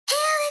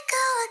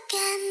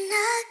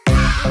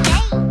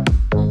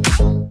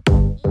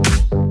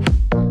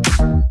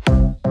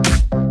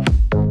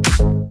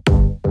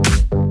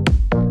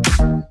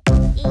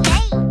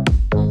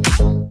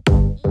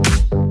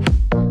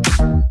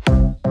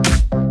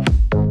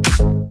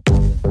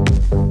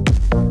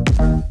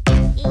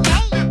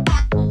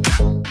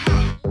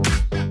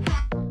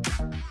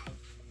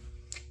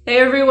Hey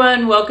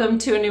everyone, welcome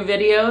to a new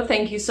video.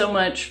 Thank you so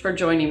much for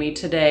joining me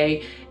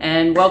today,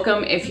 and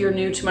welcome if you're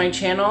new to my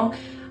channel.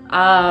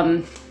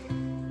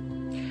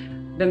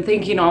 Been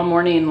thinking all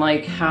morning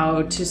like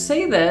how to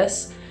say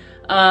this,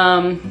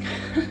 and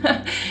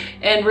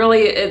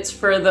really it's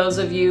for those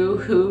of you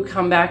who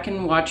come back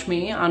and watch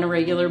me on a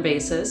regular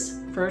basis.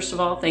 First of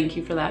all, thank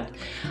you for that.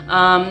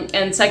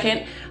 And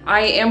second,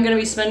 I am going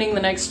to be spending the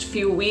next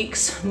few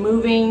weeks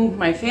moving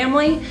my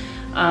family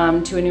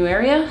to a new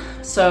area,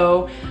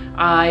 so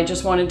I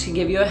just wanted to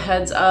give you a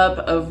heads up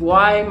of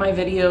why my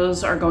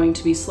videos are going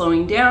to be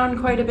slowing down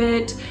quite a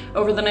bit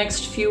over the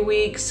next few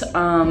weeks.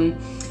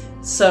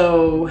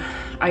 So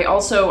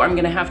I'm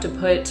gonna have to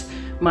put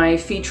my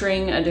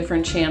featuring a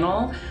different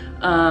channel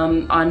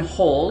on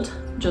hold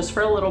just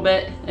for a little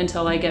bit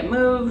until I get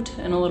moved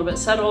and a little bit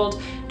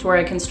settled to where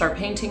I can start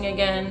painting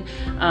again.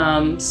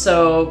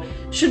 So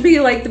should be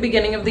like the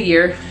beginning of the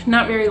year,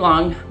 not very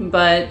long,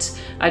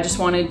 but I just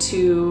wanted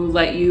to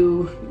let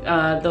you,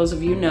 those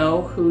of you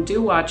know who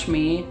do watch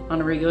me on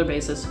a regular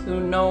basis,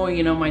 who know,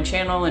 my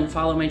channel and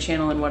follow my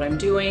channel and what I'm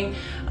doing,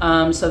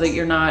 so that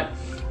you're not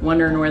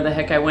wondering where the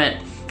heck I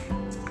went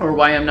or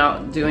why I'm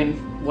not doing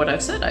what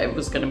I've said I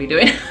was gonna be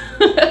doing.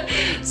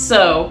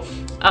 So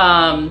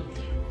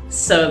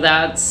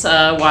that's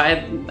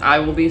why I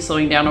will be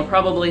slowing down. I'll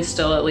probably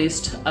still at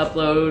least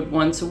upload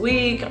once a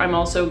week. I'm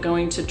also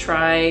going to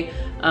try,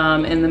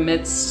 in the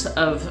midst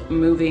of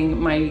moving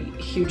my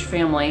huge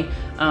family,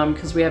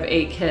 because we have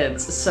 8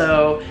 kids,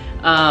 so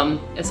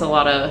it's a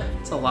lot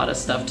of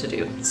stuff to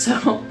do.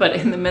 So, but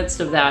in the midst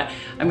of that,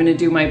 I'm going to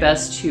do my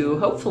best to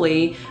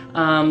hopefully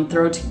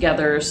throw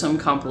together some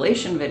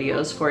compilation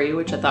videos for you,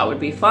 which I thought would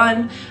be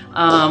fun.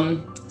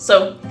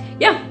 So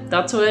yeah,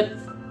 that's what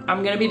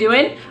I'm gonna be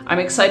doing. I'm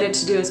excited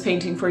to do this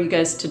painting for you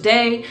guys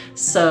today,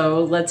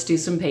 so let's do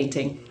some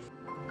painting.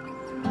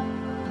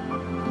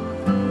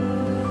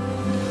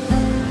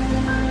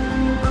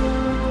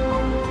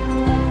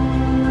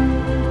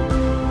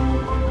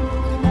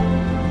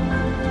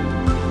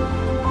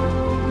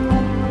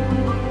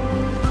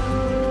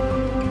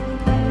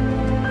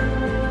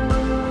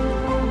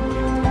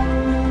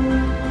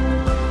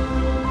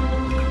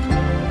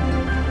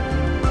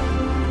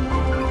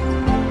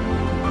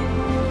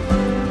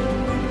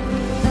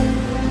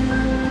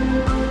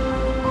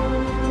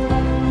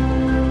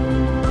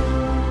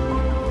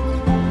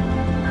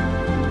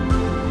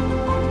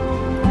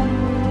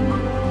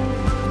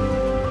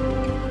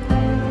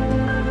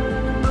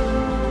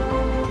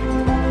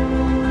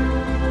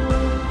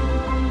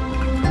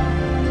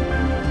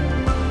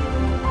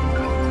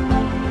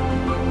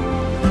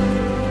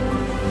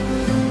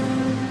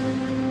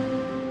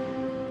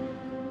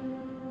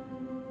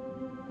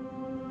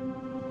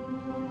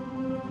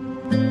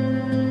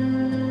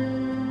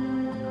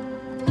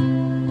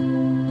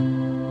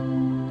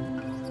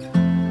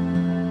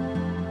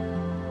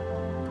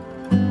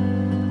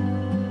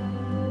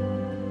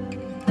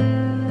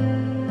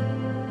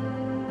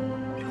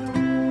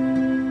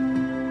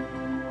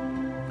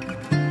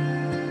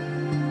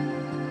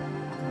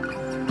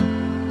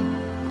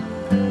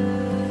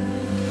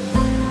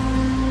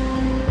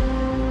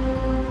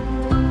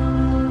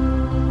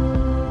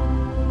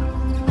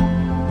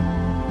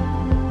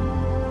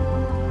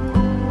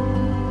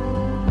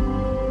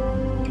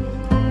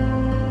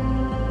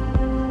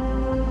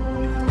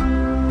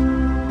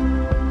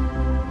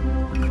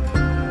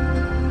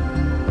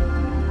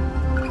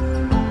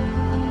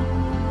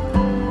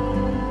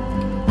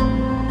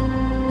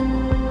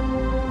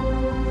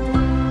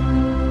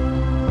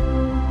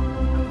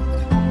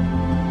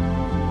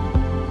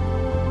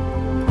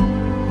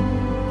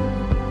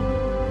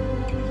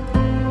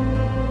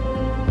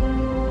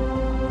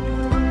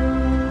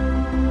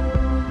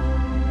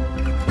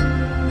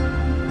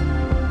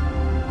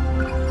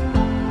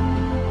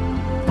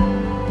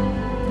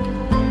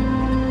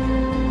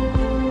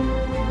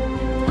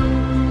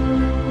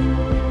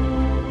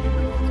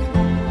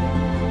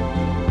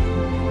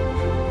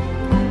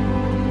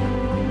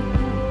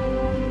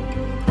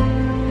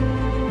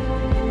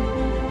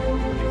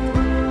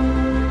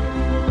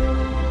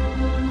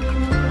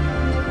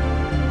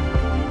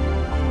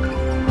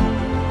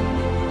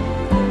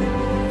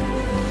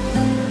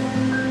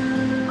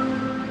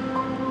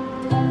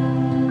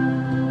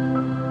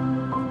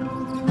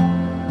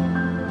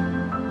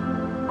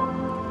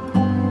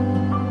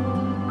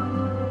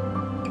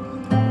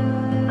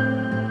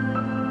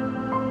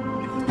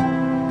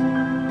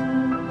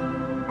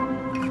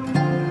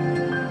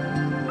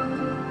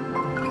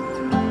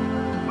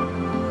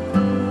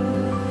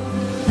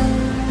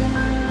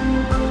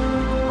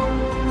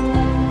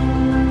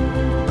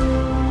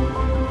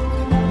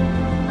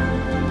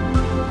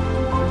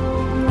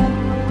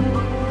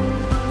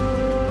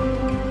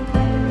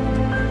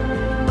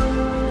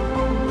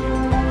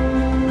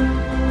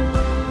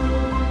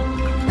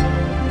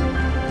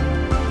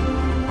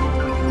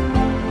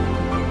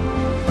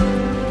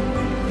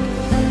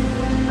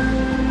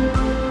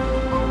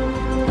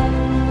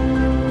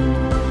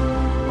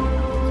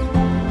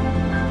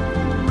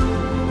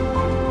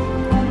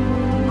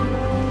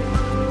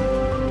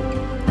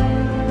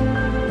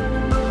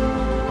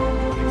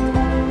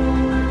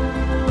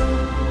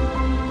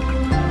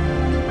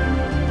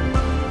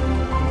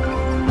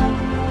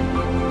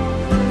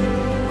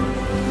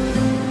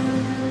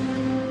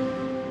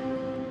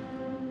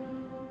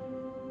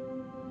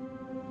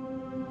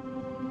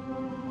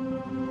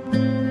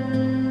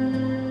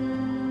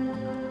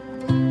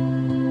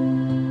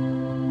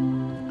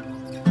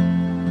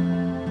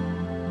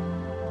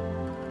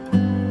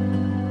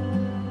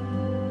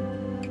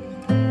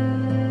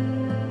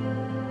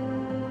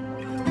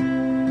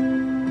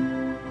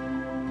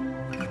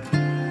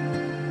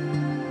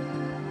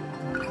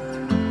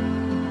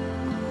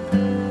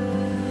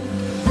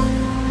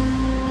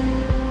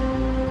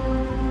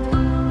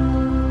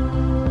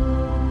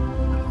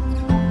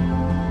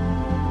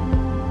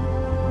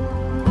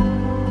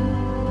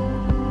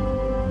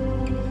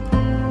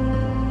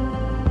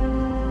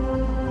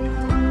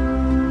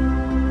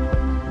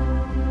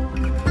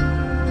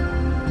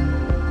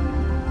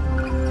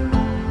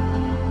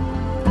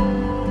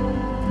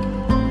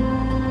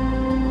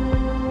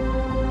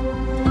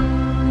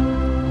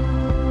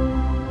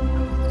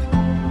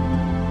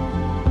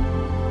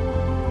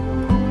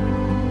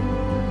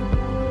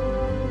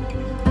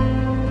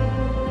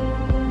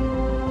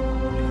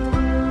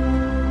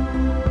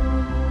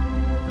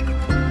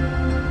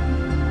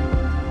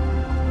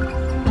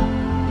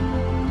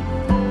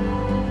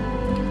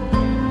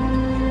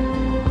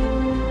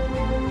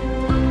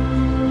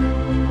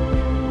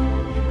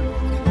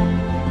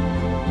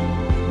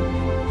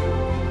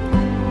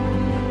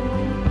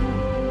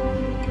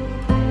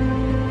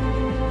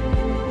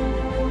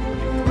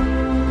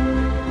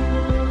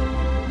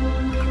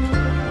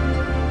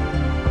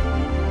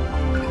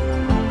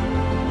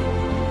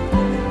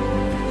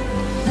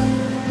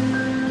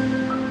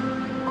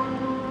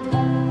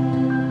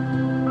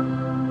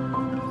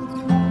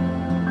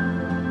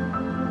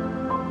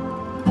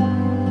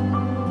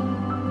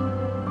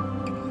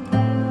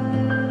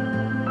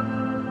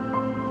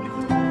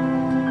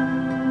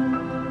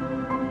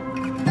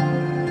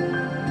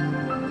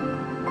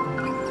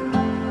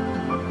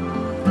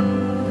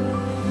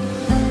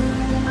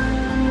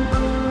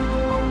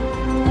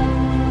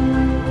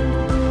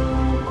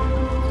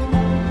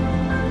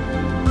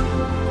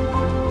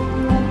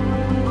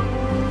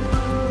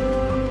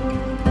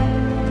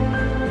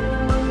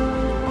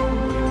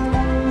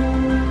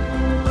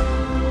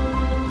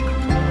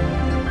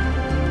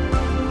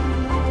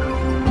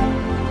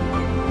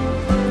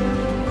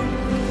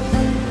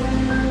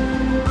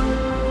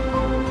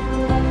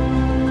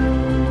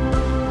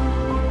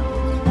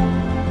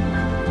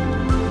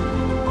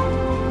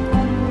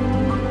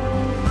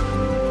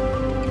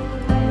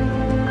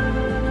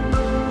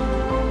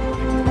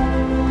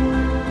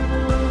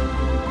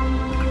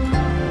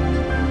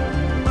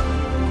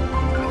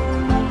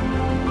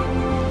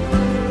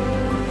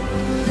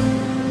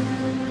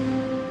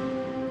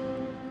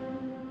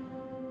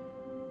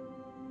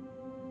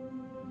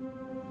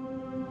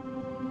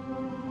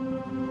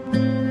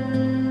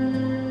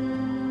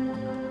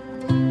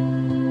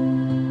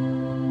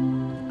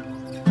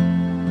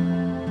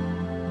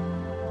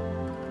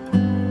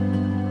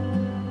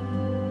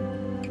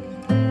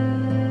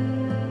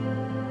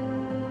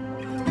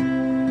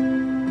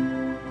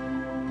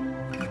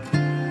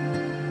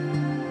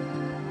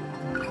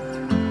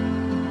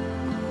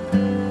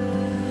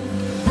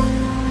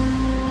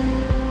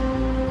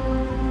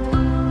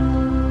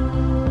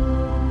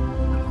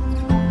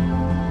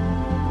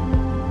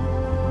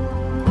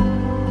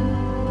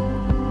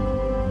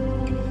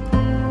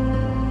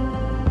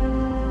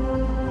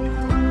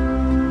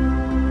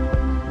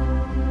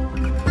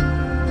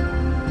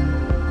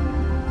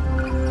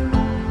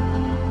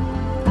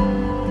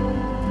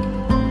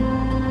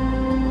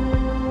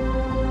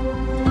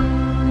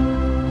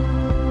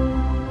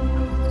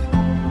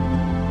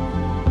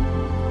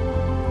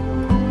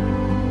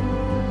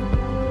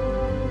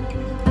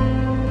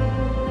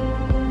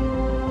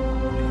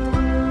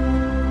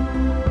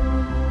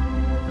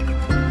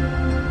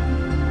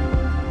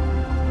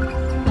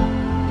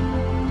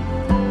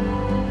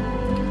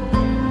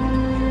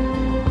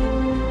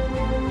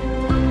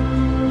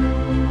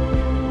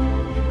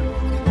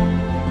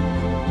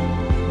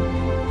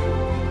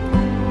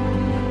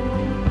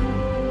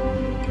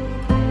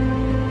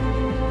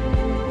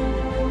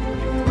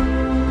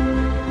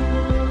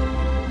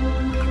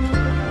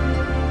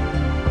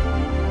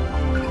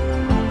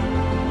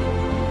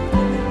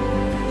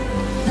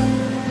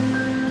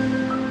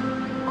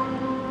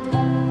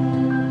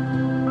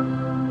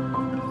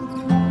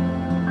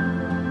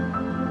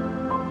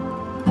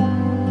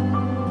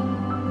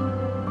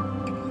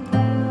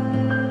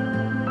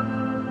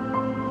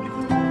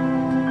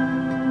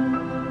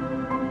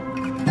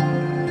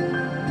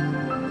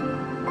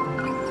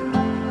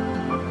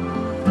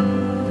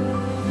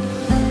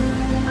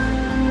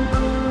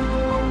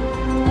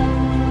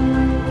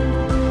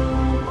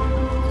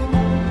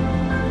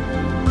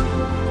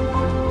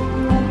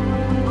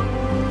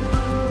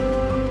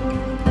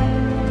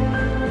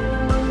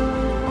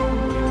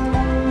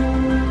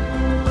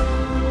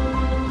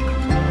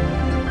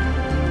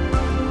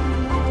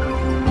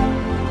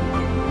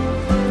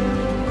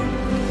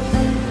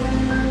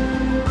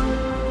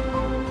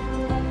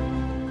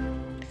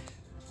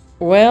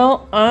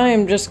 Well,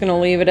 I'm just gonna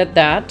leave it at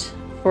that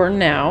for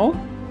now.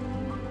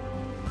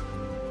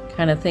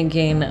 Kind of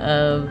thinking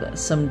of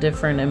some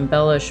different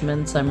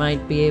embellishments I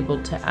might be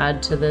able to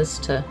add to this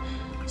to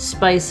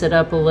spice it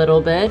up a little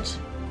bit.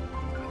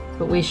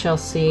 But we shall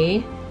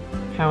see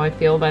how I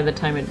feel by the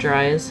time it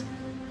dries.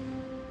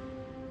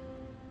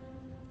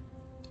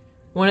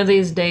 One of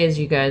these days,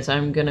 you guys,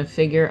 I'm gonna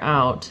figure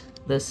out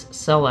this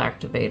cell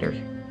activator.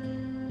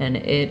 And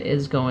it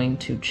is going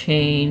to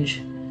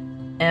change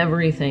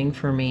everything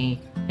for me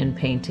in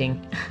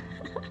painting.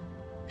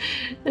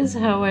 Is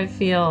how I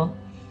feel.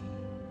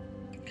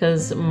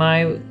 Because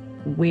my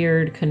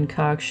weird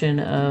concoction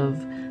of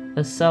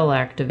a cell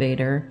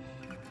activator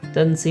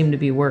doesn't seem to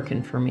be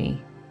working for me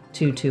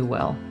too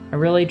well. I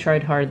really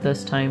tried hard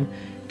this time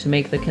to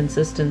make the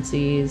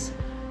consistencies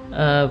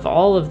of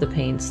all of the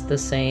paints the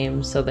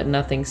same so that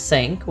nothing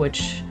sank,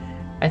 which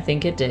I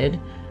think it did.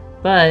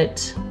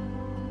 But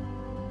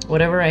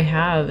whatever I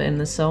have in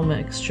the cell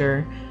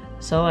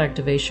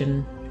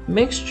activation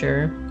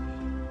mixture,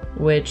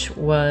 which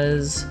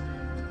was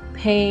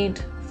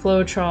paint,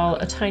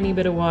 Floetrol, a tiny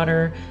bit of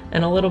water,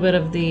 and a little bit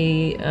of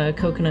the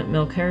coconut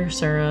milk hair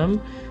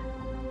serum,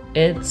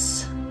 it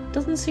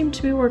doesn't seem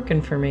to be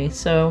working for me.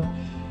 So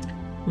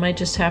might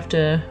just have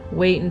to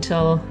wait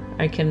until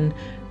I can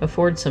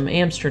afford some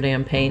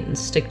Amsterdam paint and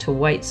stick to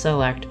white cell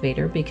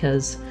activator,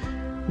 because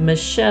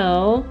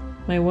Michelle,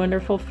 my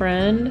wonderful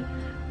friend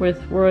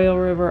with Royal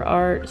River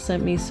Art,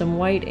 sent me some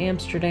white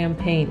Amsterdam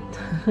paint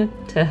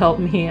to help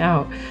me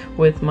out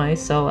with my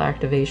cell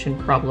activation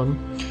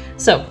problem.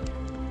 So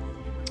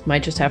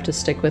might just have to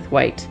stick with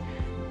white,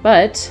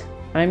 but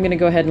I'm gonna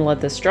go ahead and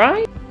let this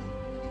dry.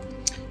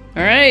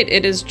 All right,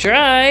 it is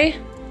dry,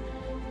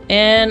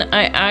 and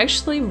I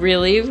actually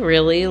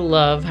really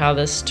love how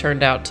this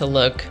turned out to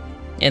look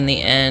in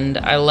the end.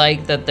 I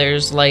like that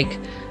there's like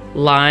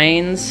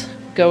lines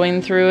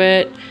going through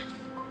it,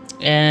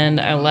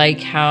 and I like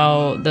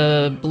how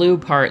the blue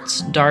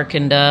parts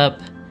darkened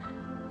up,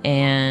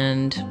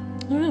 and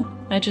I don't know,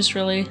 I just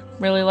really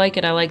like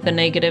it. I like the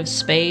negative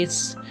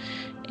space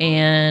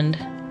and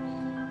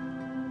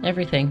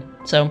everything.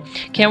 So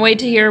can't wait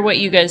to hear what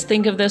you guys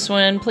think of this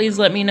one. Please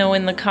let me know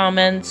in the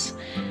comments.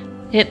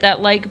 Hit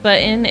that like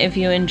button if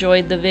you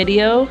enjoyed the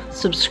video.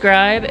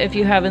 Subscribe if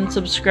you haven't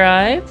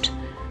subscribed.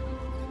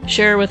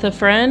 Share with a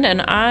friend,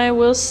 and I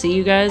will see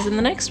you guys in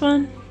the next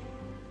one.